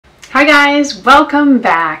Hi guys, welcome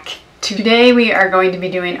back. Today we are going to be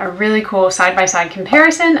doing a really cool side-by-side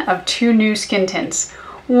comparison of two new skin tints.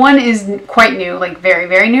 One is quite new, like very,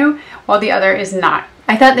 very new, while the other is not.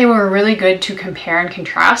 I thought they were really good to compare and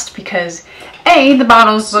contrast because A, the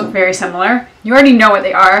bottles look very similar. You already know what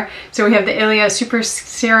they are. So we have the Ilia Super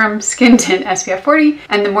Serum Skin Tint SPF 40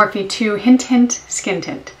 and the Morphe 2 Hint Hint Skin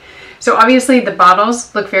Tint. So obviously the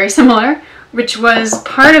bottles look very similar, which was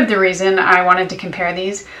part of the reason I wanted to compare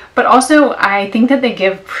these, but also I think that they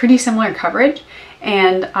give pretty similar coverage,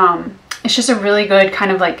 and it's just a really good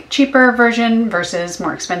kind of like cheaper version versus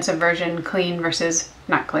more expensive version, clean versus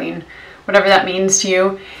not clean, whatever that means to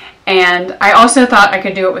you. And I also thought I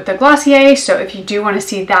could do it with the Glossier, so if you do want to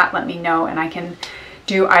see that, let me know and I can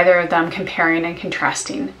do either of them comparing and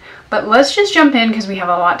contrasting. But let's just jump in because we have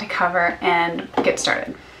a lot to cover and get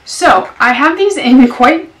started. So I have these in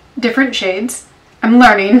quite different shades. I'm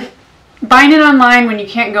learning. Buying it online when you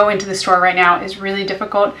can't go into the store right now is really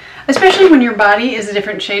difficult, especially when your body is a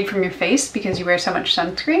different shade from your face because you wear so much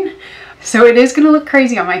sunscreen. So it is going to look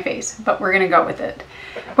crazy on my face, but we're going to go with it.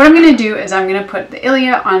 What I'm going to do is I'm going to put the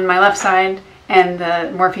Ilia on my left side and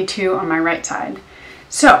the Morphe 2 on my right side.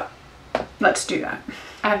 So let's do that.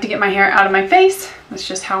 I have to get my hair out of my face. That's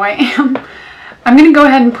just how I am. I'm going to go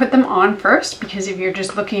ahead and put them on first because if you're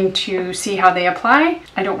just looking to see how they apply,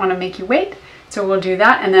 I don't want to make you wait. So we'll do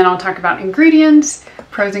that and then I'll talk about ingredients,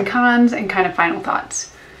 pros and cons, and kind of final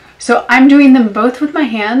thoughts. So I'm doing them both with my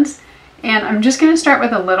hands and I'm just going to start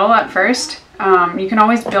with a little at first. You can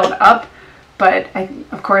always build up, but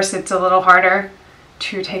of course it's a little harder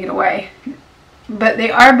to take it away. But they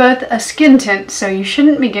are both a skin tint, so you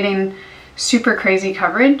shouldn't be getting super crazy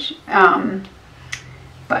coverage,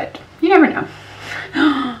 but you never know.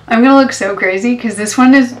 I'm gonna look so crazy because this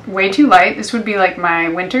one is way too light. This would be like my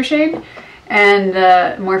winter shade, and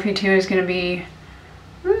Morphe 2 is gonna be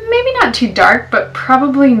maybe not too dark, but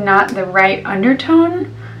probably not the right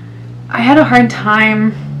undertone. I had a hard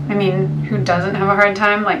time, I mean, who doesn't have a hard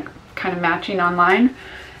time, like kind of matching online?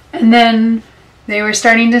 And then they were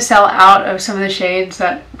starting to sell out of some of the shades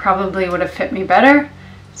that probably would have fit me better.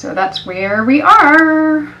 So that's where we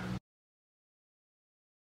are.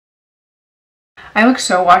 I look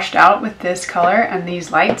so washed out with this color and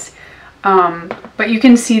these lights, but you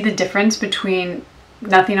can see the difference between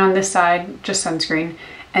nothing on this side, just sunscreen,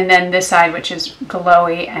 and then this side, which is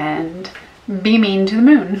glowy and beaming to the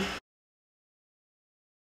moon.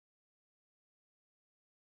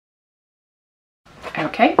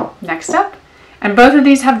 Okay, next up. And both of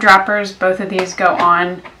these have droppers. Both of these go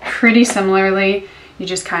on pretty similarly. You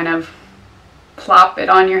just kind of plop it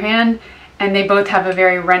on your hand, and they both have a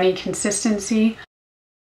very runny consistency.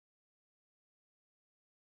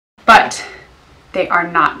 But they are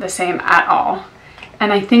not the same at all.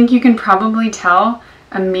 And I think you can probably tell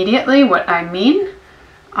immediately what I mean.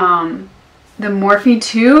 The Morphe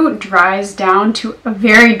 2 dries down to a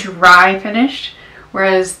very dry finish,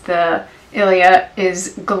 whereas the Ilia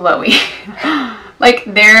is glowy. Like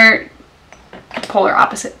they're polar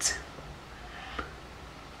opposites.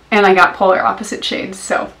 And I got polar opposite shades,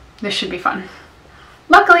 so this should be fun.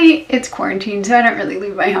 Luckily, it's quarantine, so I don't really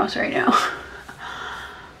leave my house right now.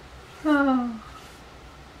 Oh.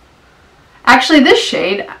 Actually, this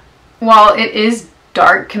shade, while it is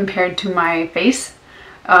dark compared to my face,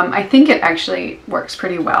 I think it actually works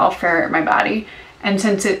pretty well for my body. And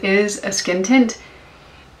since it is a skin tint,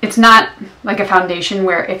 it's not like a foundation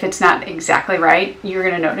where if it's not exactly right, you're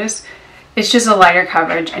going to notice. It's just a lighter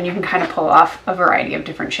coverage and you can kind of pull off a variety of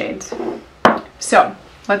different shades. So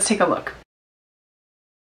let's take a look.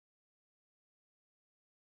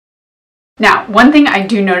 Now, one thing I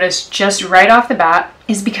do notice just right off the bat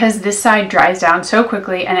is because this side dries down so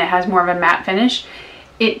quickly and it has more of a matte finish,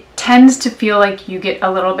 it tends to feel like you get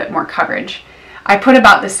a little bit more coverage. I put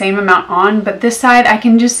about the same amount on, but this side I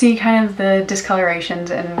can just see kind of the discolorations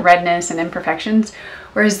and redness and imperfections,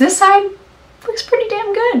 whereas this side looks pretty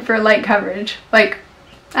damn good for light coverage. Like,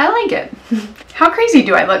 I like it. How crazy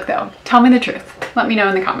do I look though? Tell me the truth. Let me know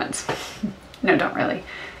in the comments. No, don't really.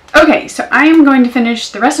 Okay, so I am going to finish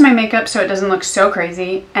the rest of my makeup so it doesn't look so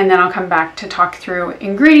crazy, and then I'll come back to talk through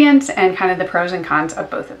ingredients and kind of the pros and cons of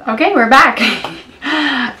both of them. Okay, we're back.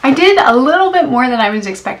 I did a little bit more than I was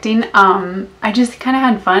expecting. I just kind of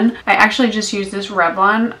had fun. I actually just used this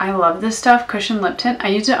Revlon. I love this stuff, cushion lip tint. I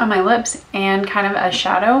used it on my lips and kind of as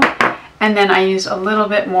shadow. And then I used a little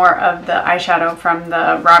bit more of the eyeshadow from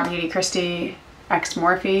the RawBeautyKristi X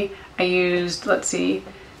Morphe. I used, let's see,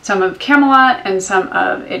 some of Camelot and some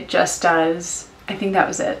of It Just Does. I think that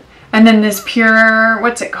was it. And then this pure,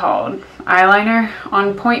 what's it called? Eyeliner,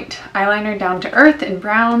 On Point eyeliner, down to earth in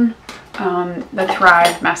brown. the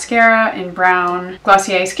Thrive Mascara in brown,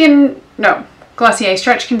 Glossier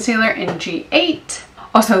Stretch Concealer in G8.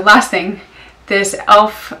 Also, last thing, this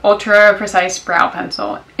e.l.f. Ultra Precise Brow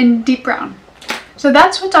Pencil in deep brown. So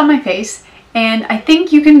that's what's on my face, and I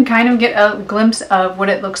think you can kind of get a glimpse of what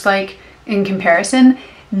it looks like in comparison.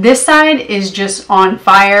 This side is just on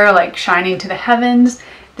fire, like shining to the heavens.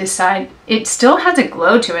 This side, it still has a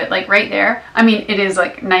glow to it, like right there. I mean, it is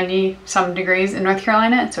like 90 some degrees in North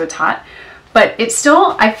Carolina, so it's hot. But it's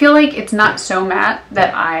still, I feel like it's not so matte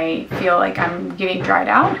that I feel like I'm getting dried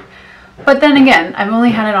out. But then again, I've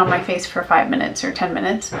only had it on my face for 5 minutes or 10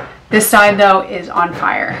 minutes. This side though is on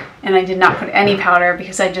fire, and I did not put any powder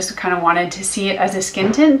because I just kind of wanted to see it as a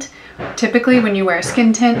skin tint. Typically when you wear a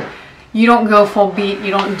skin tint, you don't go full beat,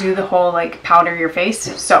 you don't do the whole like powder your face.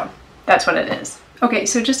 So that's what it is. Okay,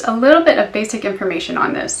 so just a little bit of basic information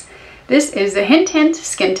on this. This is the Hint Hint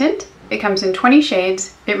Skin Tint. It comes in 20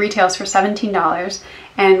 shades. It retails for $17.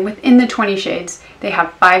 And within the 20 shades, they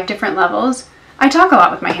have 5 different levels. I talk a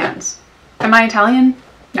lot with my hands. Am I Italian?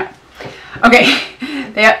 No. Okay,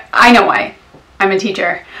 I know why. I'm a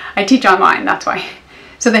teacher. I teach online, that's why.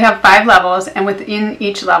 So they have 5 levels, and within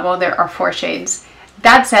each level, there are 4 shades.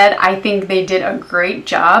 That said, I think they did a great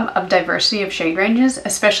job of diversity of shade ranges,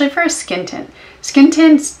 especially for a skin tint. Skin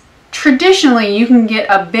tints, traditionally, you can get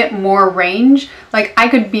a bit more range. Like I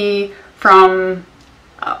could be from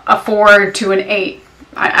a 4 to an 8.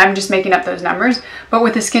 I'm just making up those numbers. But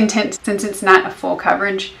with a skin tint, since it's not a full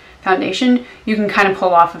coverage foundation, you can kind of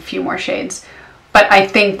pull off a few more shades. But I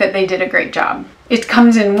think that they did a great job. It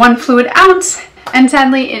comes in 1 fluid ounce, and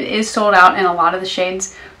sadly, it is sold out in a lot of the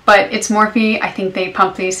shades. But it's Morphe. I think they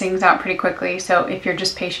pump these things out pretty quickly, so if you're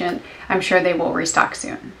just patient, I'm sure they will restock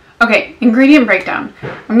soon. Okay, ingredient breakdown.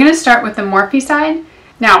 I'm going to start with the Morphe side.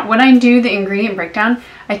 Now, when I do the ingredient breakdown,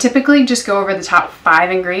 I typically just go over the top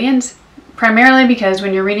 5 ingredients, primarily because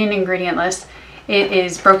when you're reading an ingredient list, it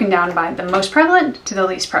is broken down by the most prevalent to the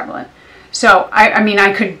least prevalent. So, I mean,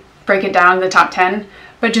 I could break it down the top 10,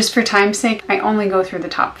 but just for time's sake, I only go through the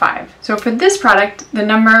top 5. So for this product, the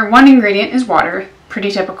number 1 ingredient is water.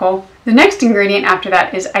 Pretty typical. The next ingredient after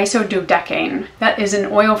that is isododecane. That is an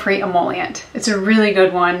oil-free emollient. It's a really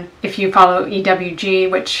good one if you follow EWG,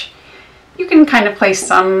 which you can kind of place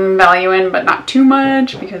some value in, but not too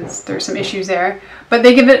much because there's some issues there. But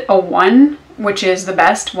they give it a 1, which is the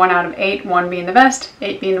best. 1 out of 8, 1 being the best,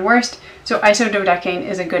 8 being the worst. So isododecane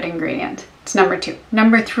is a good ingredient. It's number 2.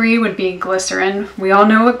 Number 3 would be glycerin. We all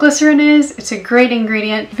know what glycerin is. It's a great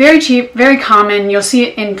ingredient. Very cheap, very common. You'll see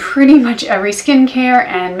it in pretty much every skincare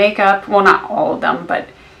and makeup. Well, not all of them, but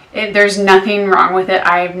there's nothing wrong with it.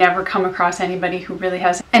 I've never come across anybody who really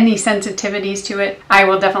has any sensitivities to it. I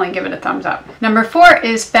will definitely give it a thumbs up. Number 4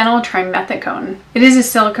 is phenyltrimethicone. It is a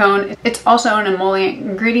silicone. It's also an emollient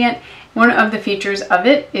ingredient. One of the features of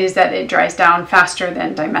it is that it dries down faster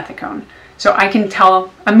than dimethicone. So I can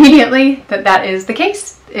tell immediately that that is the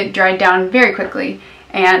case. It dried down very quickly,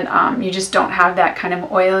 and you just don't have that kind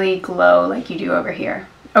of oily glow like you do over here.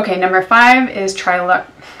 Okay, number 5 is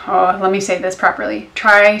let me say this properly.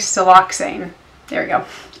 Trisiloxane. There we go.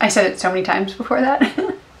 I said it so many times before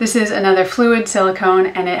that. This is another fluid silicone,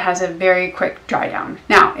 and it has a very quick dry down.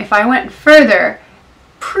 Now, if I went further,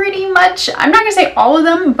 pretty much, I'm not gonna say all of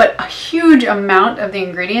them, but a huge amount of the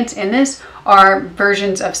ingredients in this are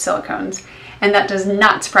versions of silicones. And that does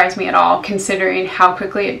not surprise me at all, considering how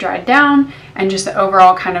quickly it dried down and just the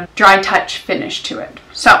overall kind of dry touch finish to it.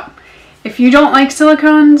 So, if you don't like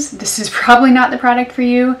silicones, this is probably not the product for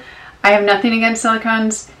you. I have nothing against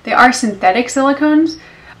silicones. They are synthetic silicones,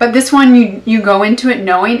 but this one you go into it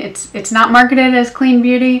knowing it's not marketed as clean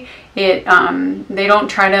beauty. They don't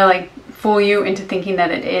try to like fool you into thinking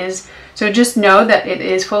that it is. So just know that it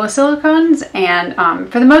is full of silicones,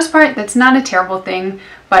 and for the most part, that's not a terrible thing,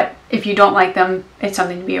 but if you don't like them, it's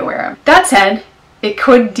something to be aware of. That said, it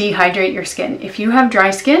could dehydrate your skin. If you have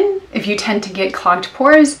dry skin, if you tend to get clogged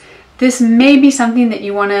pores, this may be something that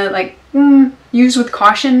you want to like use with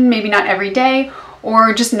caution, maybe not every day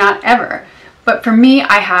or just not ever. But for me,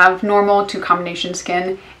 I have normal to combination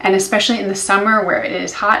skin, and especially in the summer where it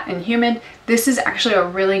is hot and humid, this is actually a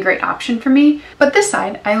really great option for me. But this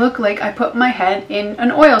side, I look like I put my head in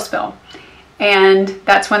an oil spill. And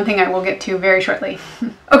that's one thing I will get to very shortly.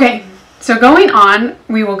 Okay, so going on,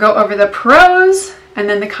 we will go over the pros and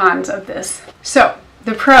then the cons of this. So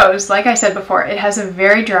the pros, like I said before, it has a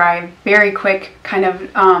very dry, very quick kind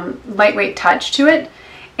of lightweight touch to it.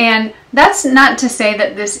 And that's not to say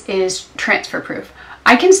that this is transfer proof.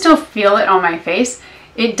 I can still feel it on my face.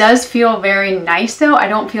 It does feel very nice though. I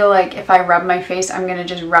don't feel like if I rub my face, I'm gonna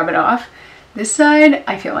just rub it off. This side,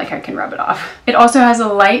 I feel like I can rub it off. It also has a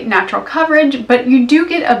light natural coverage, but you do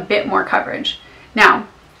get a bit more coverage. Now,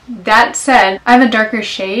 that said, I have a darker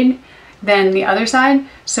shade than the other side,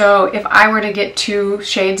 so if I were to get two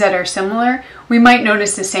shades that are similar, we might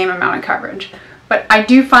notice the same amount of coverage. But I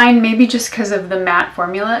do find, maybe just because of the matte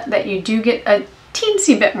formula, that you do get a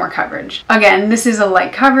teensy bit more coverage. Again, this is a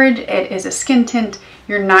light coverage, it is a skin tint.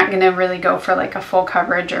 You're not gonna really go for like a full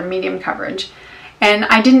coverage or medium coverage. And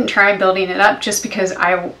I didn't try building it up just because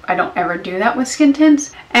I don't ever do that with skin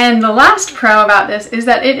tints. And the last pro about this is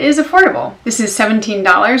that it is affordable. This is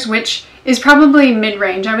 $17, which is probably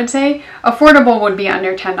mid-range, I would say. Affordable would be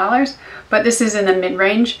under $10, but this is in the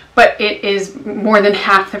mid-range, but it is more than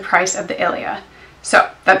half the price of the Ilia. So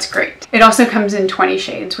that's great. It also comes in 20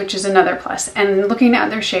 shades, which is another plus. And looking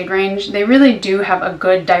at their shade range, they really do have a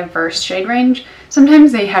good diverse shade range.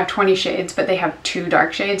 Sometimes they have 20 shades, but they have 2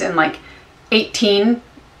 dark shades and like 18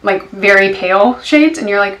 like very pale shades, and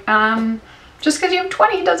you're like, just because you have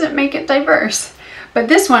 20 doesn't make it diverse. But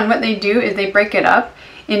this one, what they do is they break it up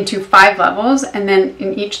into 5 levels, and then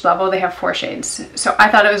in each level they have 4 shades. So I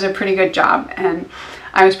thought it was a pretty good job, and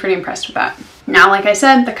I was pretty impressed with that. Now, like I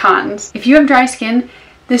said, the cons. If you have dry skin,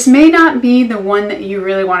 this may not be the one that you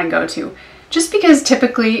really want to go to. Just because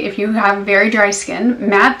typically if you have very dry skin,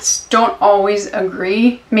 mattes don't always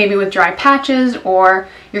agree maybe with dry patches or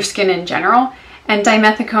your skin in general. And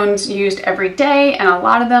dimethicone's used every day, and a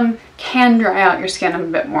lot of them can dry out your skin a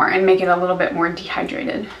bit more and make it a little bit more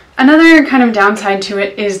dehydrated. Another kind of downside to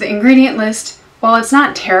it is the ingredient list. While it's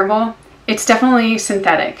not terrible, it's definitely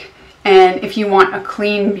synthetic. And if you want a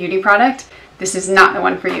clean beauty product, this is not the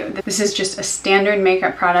one for you. This is just a standard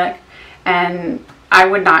makeup product, and I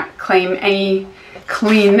would not claim any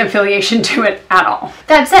clean affiliation to it at all.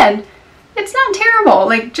 That said, it's not terrible.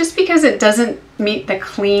 Like, just because it doesn't meet the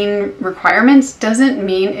clean requirements doesn't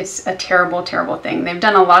mean it's a terrible, terrible thing. They've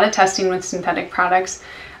done a lot of testing with synthetic products.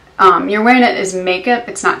 You're wearing it as makeup,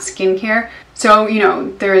 it's not skincare. So, you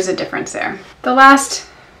know, there is a difference there. The last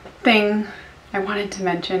thing I wanted to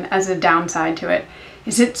mention as a downside to it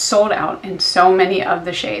is it's sold out in so many of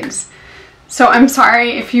the shades. So I'm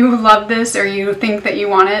sorry if you love this or you think that you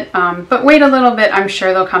want it, but wait a little bit. I'm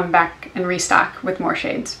sure they'll come back and restock with more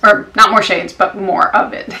shades. Or not more shades, but more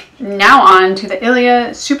of it. Now on to the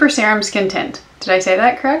Ilia Super Serum Skin Tint. Did I say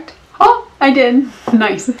that correct? Oh, I did.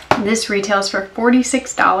 Nice. This retails for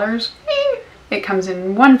 $46. It comes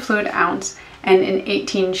in 1 fluid ounce and in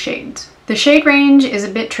 18 shades. The shade range is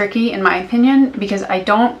a bit tricky in my opinion because I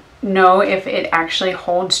don't know if it actually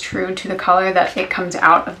holds true to the color that it comes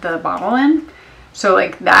out of the bottle in. So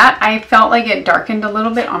like that, I felt like it darkened a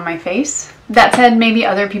little bit on my face. That said, maybe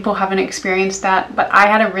other people haven't experienced that, but I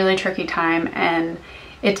had a really tricky time, and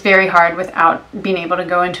it's very hard without being able to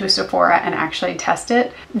go into a Sephora and actually test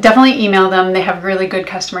it. Definitely email them. They have really good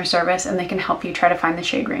customer service, and they can help you try to find the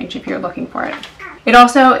shade range if you're looking for it. It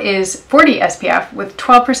also is 40 SPF with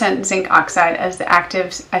 12% zinc oxide as the active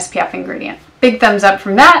SPF ingredient. Big thumbs up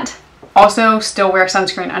from that. Also, still wear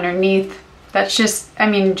sunscreen underneath. That's just, I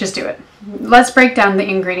mean, just do it. Let's break down the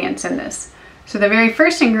ingredients in this. So the very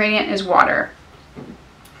first ingredient is water.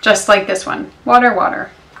 Just like this one. Water,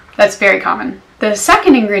 water. That's very common. The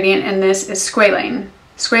second ingredient in this is squalane.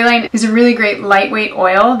 Squalane is a really great lightweight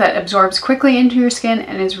oil that absorbs quickly into your skin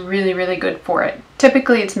and is really, really good for it.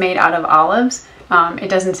 Typically it's made out of olives. It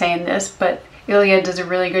doesn't say in this, but Ilia does a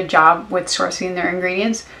really good job with sourcing their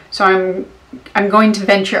ingredients. So I'm going to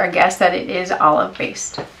venture a guess that it is olive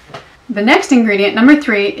based. The next ingredient, number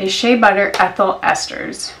 3, is shea butter ethyl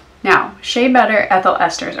esters. Now, shea butter ethyl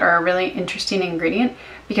esters are a really interesting ingredient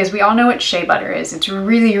because we all know what shea butter is. It's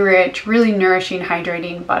really rich, really nourishing,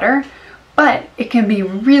 hydrating butter, but it can be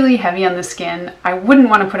really heavy on the skin. I wouldn't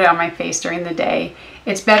want to put it on my face during the day.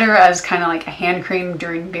 It's better as kind of like a hand cream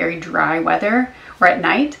during very dry weather or at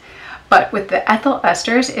night. But with the ethyl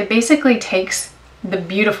esters, it basically takes the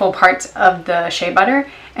beautiful parts of the shea butter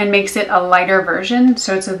and makes it a lighter version,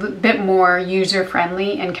 so it's a bit more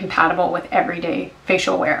user-friendly and compatible with everyday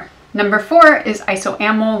facial wear. Number 4 is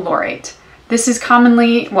isoamyl laurate. This is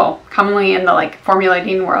commonly in the like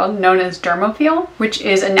formulating world known as Dermofeel, which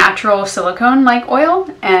is a natural silicone-like oil,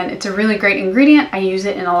 and it's a really great ingredient. I use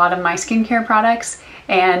it in a lot of my skincare products,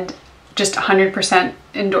 and just 100%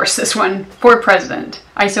 endorse this one for president.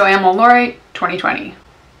 Isoamyl laurate 2020.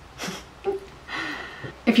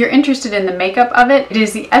 If you're interested in the makeup of it, it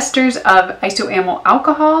is the esters of isoamyl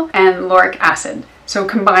alcohol and lauric acid. So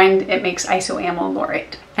combined, it makes isoamyl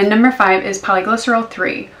laurate. And number 5 is polyglycerol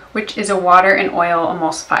 3, which is a water and oil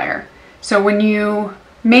emulsifier. So when you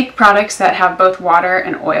make products that have both water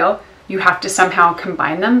and oil, you have to somehow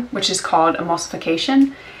combine them, which is called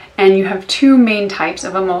emulsification. and you have two main types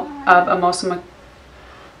of emulsification.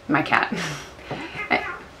 My cat.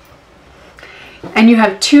 And you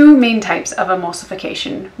have two main types of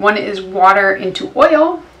emulsification. One is water into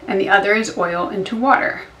oil, and the other is oil into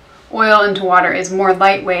water. Oil into water is more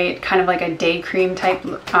lightweight, kind of like a day cream type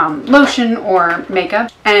lotion or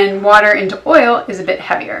makeup, and water into oil is a bit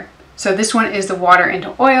heavier. So this one is the water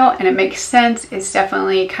into oil, and it makes sense. It's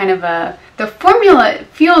definitely kind of the formula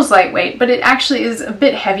feels lightweight, but it actually is a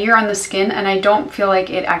bit heavier on the skin, and I don't feel like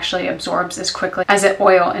it actually absorbs as quickly as an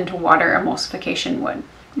oil into water emulsification would.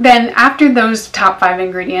 Then after those top 5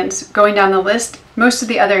 ingredients, going down the list, most of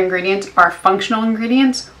the other ingredients are functional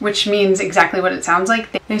ingredients, which means exactly what it sounds like.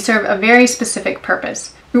 They serve a very specific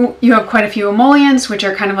purpose. You have quite a few emollients, which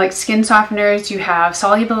are kind of like skin softeners. You have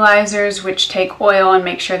solubilizers, which take oil and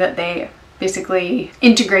make sure that they basically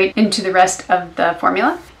integrate into the rest of the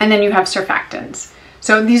formula. And then you have surfactants.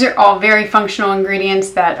 So these are all very functional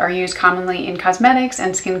ingredients that are used commonly in cosmetics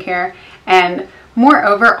and skincare. And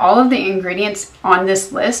moreover, all of the ingredients on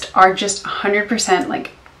this list are just 100%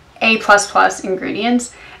 like A++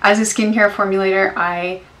 ingredients. As a skincare formulator,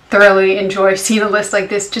 I thoroughly enjoy seeing a list like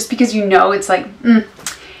this just because you know it's like,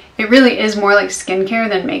 it really is more like skincare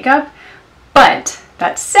than makeup. But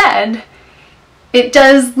that said, it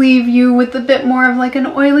does leave you with a bit more of like an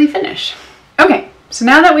oily finish. Okay, so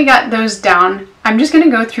now that we got those down, I'm just going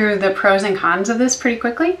to go through the pros and cons of this pretty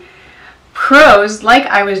quickly. Pros, like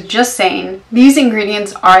I was just saying, these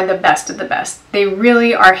ingredients are the best of the best. They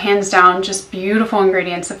really are hands down just beautiful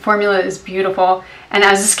ingredients. The formula is beautiful, and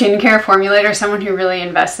as a skincare formulator, someone who really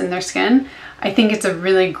invests in their skin, I think it's a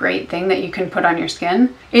really great thing that you can put on your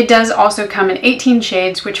skin. It does also come in 18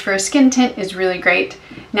 shades, which for a skin tint is really great.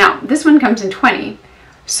 Now, this one comes in 20,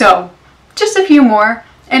 so just a few more.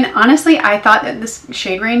 And honestly, I thought that this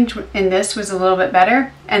shade range in this was a little bit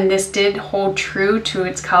better, and this did hold true to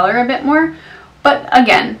its color a bit more. But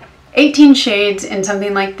again, 18 shades in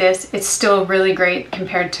something like this, it's still really great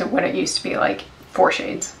compared to what it used to be, like 4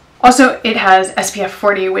 shades. Also, it has SPF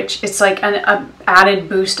 40, which is like an added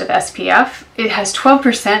boost of SPF. It has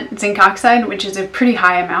 12% zinc oxide, which is a pretty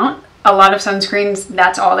high amount. A lot of sunscreens,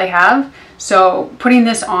 that's all they have. So putting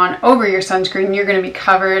this on over your sunscreen, you're going to be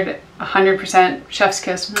covered 100%. Chef's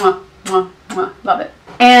kiss. Mwah, mwah, mwah. Love it.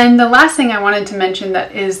 And the last thing I wanted to mention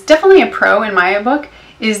that is definitely a pro in my book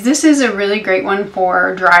is this is a really great one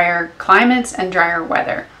for drier climates and drier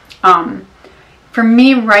weather. For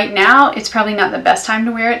me right now, it's probably not the best time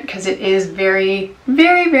to wear it because it is very,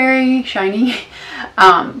 very, very shiny.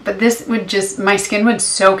 But this would just, my skin would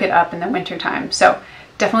soak it up in the winter time. So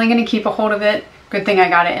definitely going to keep a hold of it. Good thing I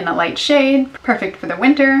got it in a light shade. Perfect for the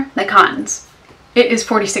winter. The cons. It is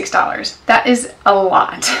 $46. That is a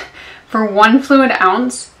lot. For 1 fluid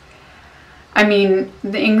ounce, I mean,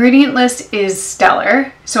 the ingredient list is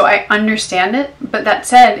stellar, so I understand it. But that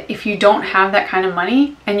said, if you don't have that kind of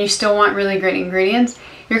money and you still want really great ingredients,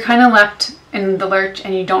 you're kind of left in the lurch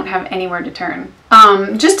and you don't have anywhere to turn.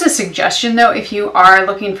 Just a suggestion though, if you are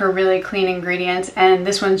looking for really clean ingredients and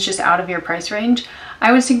this one's just out of your price range,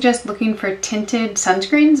 I would suggest looking for tinted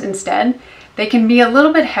sunscreens instead. They can be a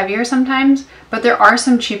little bit heavier sometimes, but there are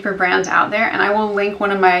some cheaper brands out there, and I will link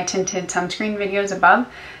one of my tinted sunscreen videos above.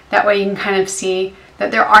 That way you can kind of see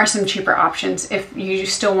that there are some cheaper options if you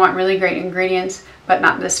still want really great ingredients, but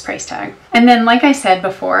not this price tag. And then, like I said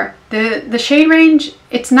before, the shade range,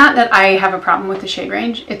 it's not that I have a problem with the shade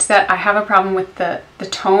range, it's that I have a problem with the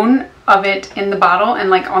tone of it in the bottle and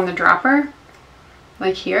like on the dropper,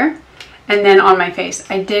 like here. And then on my face,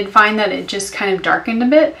 I did find that it just kind of darkened a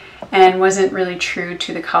bit and wasn't really true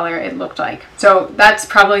to the color it looked like. So that's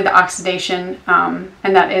probably the oxidation, and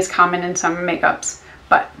that is common in some makeups,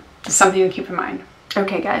 but it's something to keep in mind.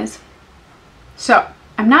 Okay guys, so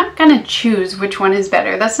I'm not gonna choose which one is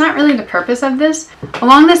better. That's not really the purpose of this.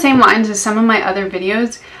 Along the same lines as some of my other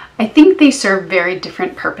videos, I think they serve very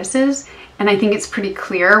different purposes, and I think it's pretty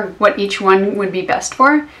clear what each one would be best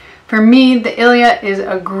for. For me, the Ilia is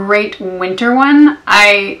a great winter one.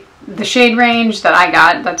 The shade range that I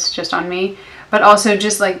got, that's just on me, but also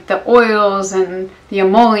just like the oils and the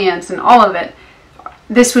emollients and all of it,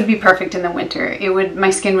 this would be perfect in the winter.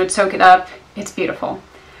 My skin would soak it up. It's beautiful.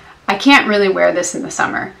 I can't really wear this in the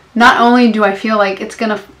summer. Not only do I feel like it's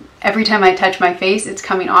gonna, every time I touch my face, it's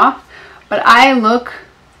coming off, but I look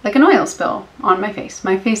like an oil spill on my face.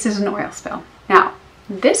 My face is an oil spill. Now,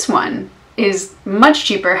 this one is much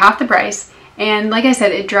cheaper, half the price, and like I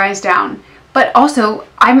said, it dries down. But also,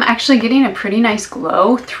 I'm actually getting a pretty nice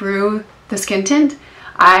glow through the skin tint.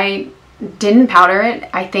 I didn't powder it.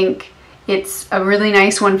 I think it's a really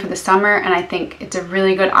nice one for the summer, and I think it's a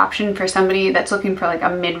really good option for somebody that's looking for like a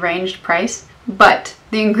mid-range price. But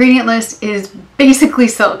The ingredient list is basically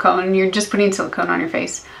silicone. You're just putting silicone on your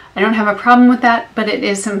face. I don't have a problem with that, but it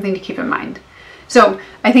is something to keep in mind. So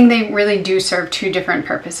I think they really do serve two different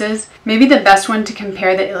purposes. Maybe the best one to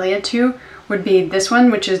compare the Ilia to would be this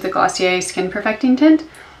one, which is the Glossier Skin Perfecting Tint.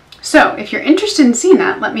 So if you're interested in seeing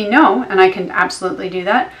that, let me know and I can absolutely do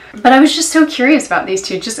that. But I was just so curious about these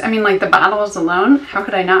two. Just, I mean, like the bottles alone, how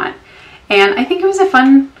could I not? And I think it was a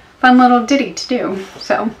fun little ditty to do.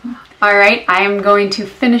 So, all right, I am going to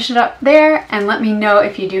finish it up there, and let me know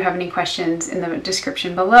if you do have any questions in the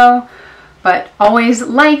description below. But always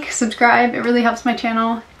like, subscribe, it really helps my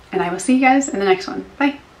channel, and I will see you guys in the next one.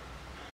 Bye.